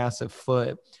this massive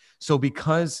foot. So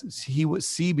because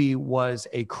CB was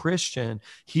a Christian,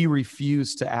 he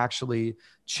refused to actually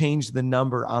change the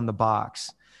number on the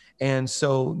box. And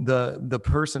so the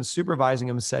person supervising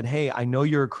him said, "Hey, I know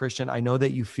you're a Christian. I know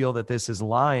that you feel that this is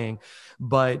lying,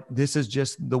 but this is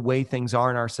just the way things are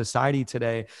in our society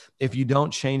today. If you don't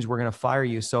change, we're going to fire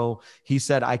you." So he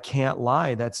said, "I can't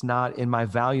lie. That's not in my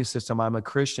value system. I'm a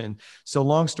Christian." So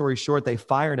long story short, they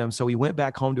fired him. So he went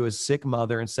back home to his sick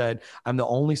mother and said, "I'm the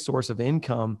only source of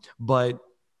income, but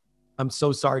I'm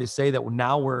so sorry to say that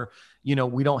now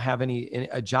we don't have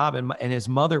a job." And his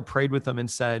mother prayed with him and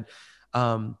said,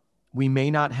 "We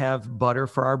may not have butter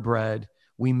for our bread.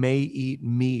 We may eat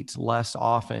meat less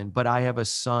often, but I have a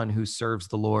son who serves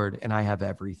the Lord, and I have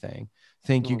everything.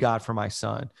 Thank you, God, for my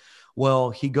son." Well,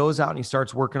 he goes out and he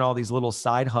starts working all these little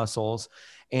side hustles.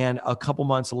 And a couple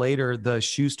months later, the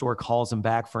shoe store calls him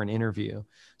back for an interview.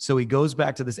 So he goes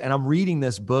back to this, and I'm reading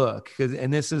this book,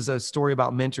 and this is a story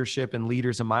about mentorship and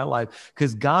leaders in my life,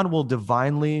 because God will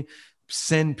divinely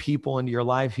send people into your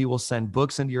life. He will send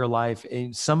books into your life.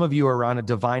 And some of you are on a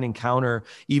divine encounter,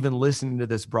 even listening to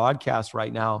this broadcast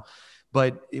right now.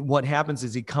 But what happens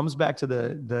is he comes back to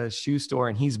the shoe store,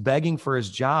 and he's begging for his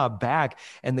job back.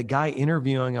 And the guy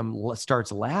interviewing him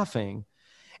starts laughing.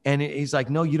 And he's like,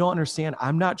 "No, you don't understand.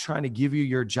 I'm not trying to give you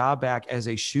your job back as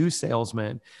a shoe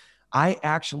salesman. I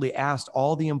actually asked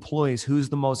all the employees, who's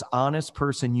the most honest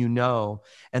person you know?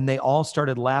 And they all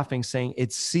started laughing, saying,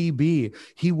 it's CB.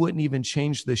 He wouldn't even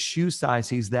change the shoe size.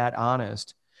 He's that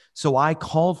honest. So I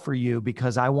called for you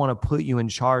because I want to put you in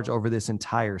charge over this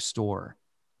entire store."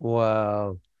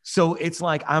 Wow. So it's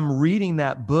like I'm reading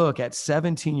that book at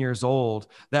 17 years old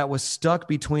that was stuck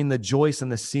between the joist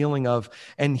and the ceiling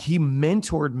and he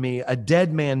mentored me. A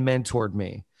dead man mentored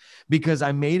me, because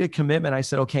I made a commitment. I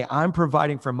said, okay, I'm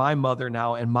providing for my mother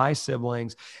now and my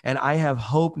siblings. And I have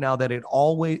hope now that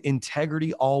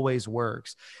integrity always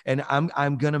works. And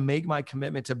I'm going to make my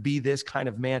commitment to be this kind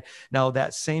of man. Now,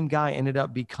 that same guy ended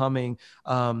up becoming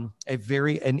an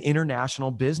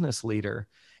international business leader,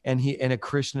 and a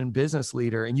Christian business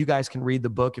leader. And you guys can read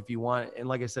the book if you want. And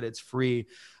like I said, it's free.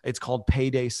 It's called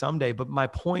Payday Someday. But my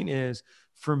point is,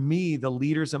 for me, the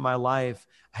leaders in my life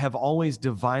have always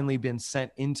divinely been sent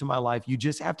into my life. You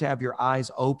just have to have your eyes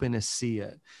open to see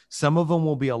it. Some of them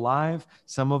will be alive.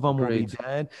 Some of them will be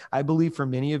dead. I believe for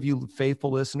many of you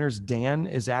faithful listeners, Dan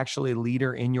is actually a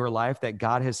leader in your life that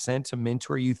God has sent to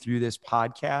mentor you through this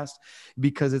podcast,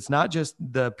 because it's not just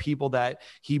the people that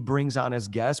he brings on as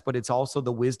guests, but it's also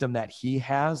the wisdom that he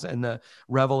has and the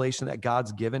revelation that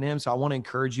God's given him. So I want to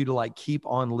encourage you to keep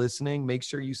on listening. Make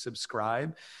sure you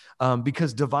subscribe,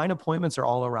 because divine appointments are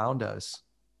all around us.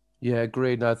 Yeah,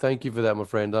 agreed. No, thank you for that, my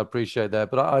friend. I appreciate that.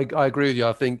 But I agree with you.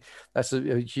 I think that's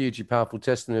a hugely powerful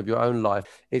testimony of your own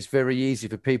life. It's very easy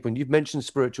for people, and you've mentioned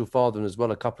spiritual fathering as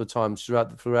well a couple of times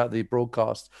throughout the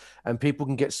broadcast, and people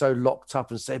can get so locked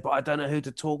up and say, "But I don't know who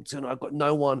to talk to, and I've got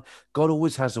no one." God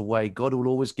always has a way. God will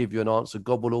always give you an answer.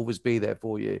 God will always be there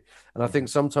for you. And I think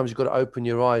sometimes you've got to open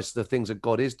your eyes to the things that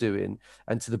God is doing,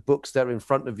 and to the books that are in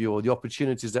front of you, or the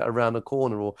opportunities that are around the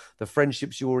corner, or the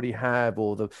friendships you already have,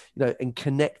 or and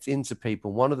connect into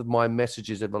people. One of my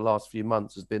messages over the last few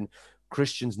months has been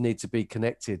Christians need to be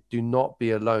connected. Do not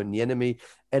be alone. The enemy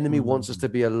wants us to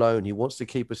be alone. He wants to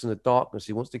keep us in the darkness.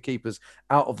 He wants to keep us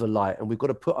out of the light. And we've got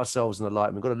to put ourselves in the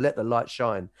light. We've got to let the light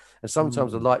shine. And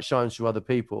sometimes the light shines through other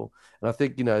people. And I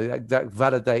think, that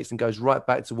validates and goes right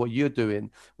back to what you're doing,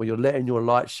 where you're letting your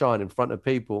light shine in front of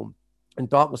people. And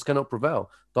darkness cannot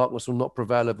prevail. Darkness will not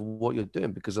prevail over what you're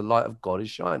doing because the light of God is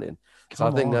shining. So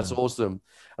I think that's awesome.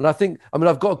 And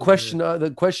I've got a question,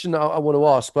 the question I want to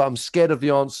ask, but I'm scared of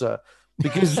the answer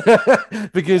because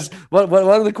because one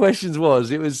of the questions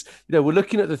was, we're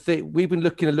looking at the thing, we've been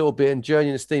looking a little bit and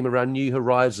journeying this theme around new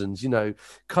horizons,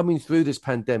 coming through this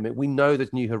pandemic. We know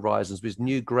there's new horizons, there's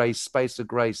new grace, space of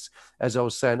grace, as I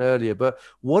was saying earlier. But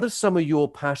what are some of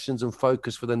your passions and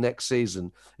focus for the next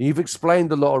season? You've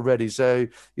explained a lot already, so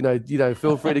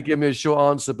feel free to give me a short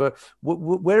answer. But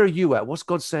where are you at? What's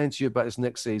God saying to you about this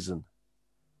next season?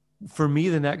 For me,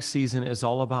 the next season is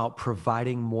all about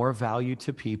providing more value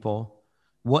to people.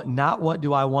 Not what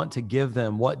do I want to give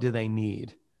them? What do they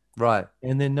need? Right.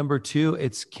 And then number two,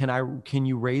 it's can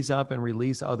you raise up and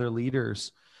release other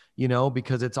leaders?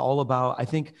 Because it's all about, I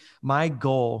think my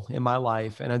goal in my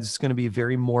life, and it's going to be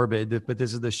very morbid, but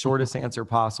this is the shortest answer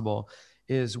possible,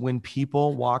 is when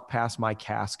people walk past my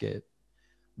casket,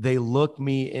 they look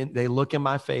in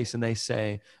my face and they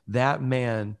say, that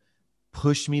man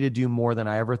pushed me to do more than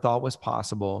I ever thought was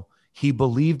possible. He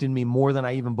believed in me more than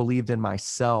I even believed in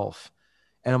myself.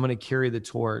 And I'm going to carry the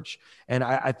torch. And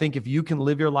I think if you can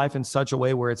live your life in such a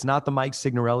way where it's not the Mike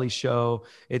Signorelli show,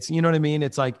 it's, you know what I mean?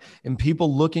 It's like, and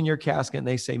people look in your casket and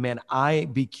they say, man, I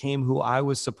became who I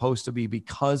was supposed to be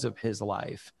because of his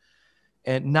life.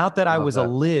 And not that I was a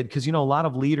lid, because, a lot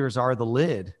of leaders are the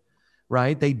lid,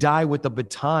 right? They die with the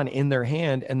baton in their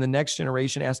hand and the next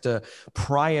generation has to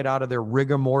pry it out of their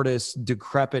rigor mortis,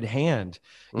 decrepit hand,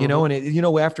 and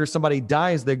after somebody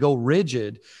dies, they go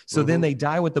rigid. So then they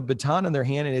die with the baton in their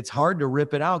hand and it's hard to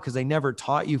rip it out because they never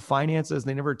taught you finances.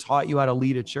 They never taught you how to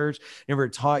lead a church, never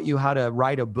taught you how to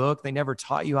write a book. They never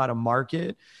taught you how to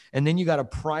market. And then you got to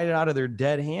pry it out of their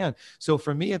dead hand. So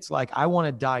for me, it's like, I want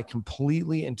to die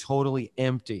completely and totally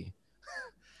empty.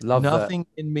 Love nothing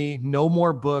that. in me, no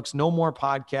more books, no more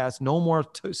podcasts, no more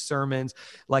sermons,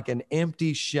 like an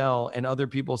empty shell. And other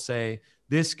people say,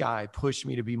 this guy pushed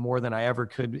me to be more than I ever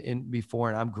could before.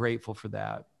 And I'm grateful for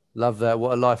that. Love that.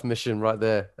 What a life mission right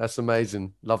there. That's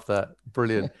amazing. Love that.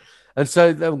 Brilliant. And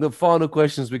so the final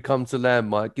questions we come to land,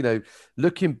 Mike,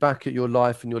 looking back at your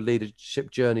life and your leadership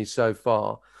journey so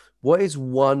far, what is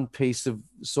one piece of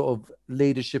sort of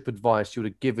leadership advice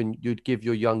you'd give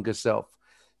your younger self?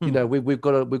 We've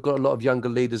got a lot of younger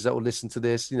leaders that will listen to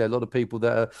this, a lot of people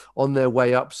that are on their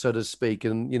way up, so to speak.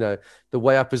 And, the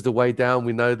way up is the way down.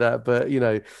 We know that. But,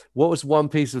 what was one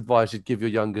piece of advice you'd give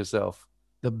your younger self?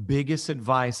 The biggest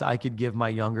advice I could give my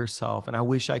younger self, and I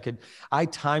wish I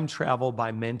time travel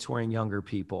by mentoring younger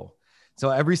people.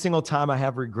 So every single time I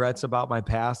have regrets about my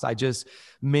past, I just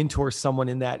mentor someone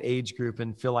in that age group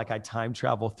and feel like I time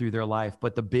travel through their life.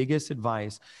 But the biggest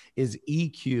advice is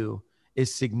EQ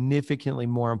is significantly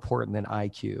more important than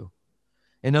IQ.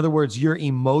 In other words, your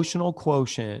emotional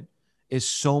quotient is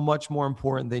so much more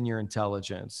important than your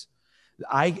intelligence.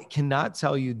 I cannot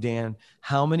tell you, Dan,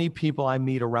 how many people I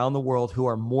meet around the world who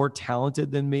are more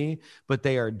talented than me, but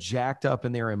they are jacked up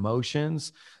in their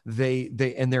emotions.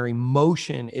 And their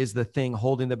emotion is the thing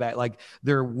holding them back. Like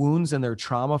their wounds and their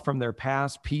trauma from their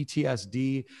past,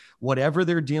 PTSD, whatever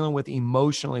they're dealing with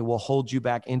emotionally will hold you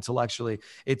back intellectually.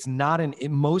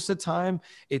 Most of the time,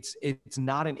 it's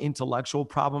not an intellectual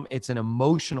problem. It's an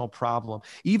emotional problem.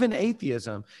 Even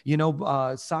atheism,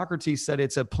 Socrates said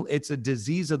it's a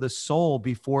disease of the soul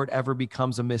before it ever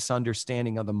becomes a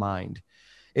misunderstanding of the mind.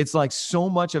 It's like so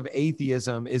much of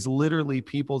atheism is literally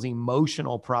people's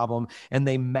emotional problem and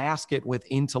they mask it with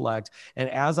intellect. And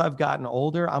as I've gotten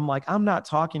older, I'm like, I'm not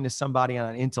talking to somebody on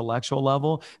an intellectual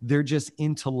level. They're just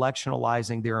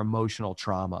intellectualizing their emotional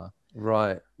trauma.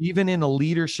 Right. Even in a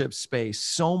leadership space,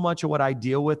 so much of what I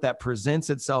deal with that presents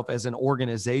itself as an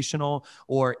organizational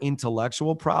or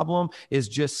intellectual problem is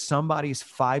just somebody's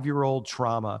 5-year-old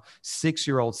trauma,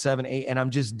 6-year-old, 7, 8, and I'm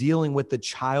just dealing with the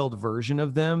child version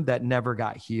of them that never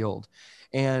got healed.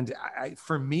 And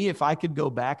for me, if I could go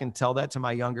back and tell that to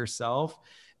my younger self,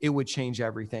 it would change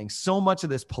everything. So much of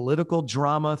this political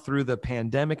drama through the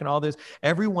pandemic and all this,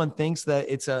 everyone thinks that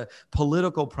it's a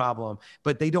political problem,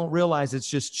 but they don't realize it's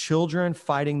just children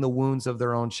fighting the wounds of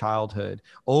their own childhood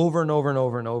over and over and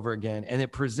over and over again. And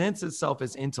it presents itself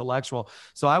as intellectual.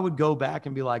 So I would go back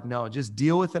and be like, no, just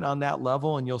deal with it on that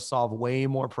level and you'll solve way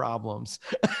more problems.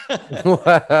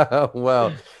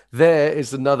 Wow. there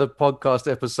is another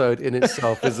podcast episode in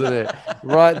itself, isn't it?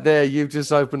 Right there, you've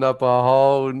just opened up a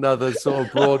whole nother sort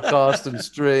of broadcast and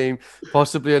stream,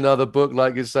 possibly another book,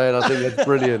 like you're saying. I think that's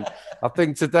brilliant. I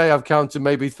think today I've counted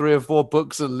maybe 3 or 4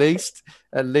 books at least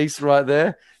right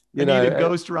there. You need a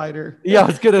ghostwriter. Yeah, I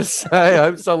was going to say, I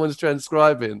hope someone's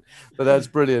transcribing, but that's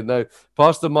brilliant. No,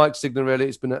 Pastor Mike Signorelli,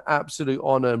 it's been an absolute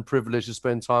honor and privilege to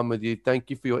spend time with you. Thank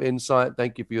you for your insight.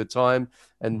 Thank you for your time.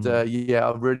 And yeah,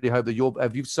 I really hope that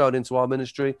have you sown into our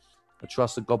ministry? I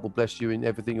trust that God will bless you in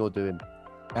everything you're doing.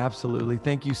 Absolutely.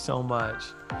 Thank you so much.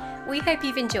 We hope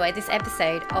you've enjoyed this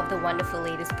episode of the Wonderful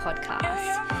Leaders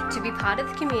podcast. To be part of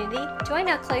the community, join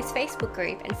our close Facebook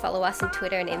group and follow us on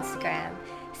Twitter and Instagram.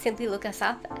 Simply look us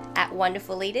up at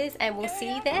Wonderful Leaders and we'll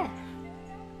see you there.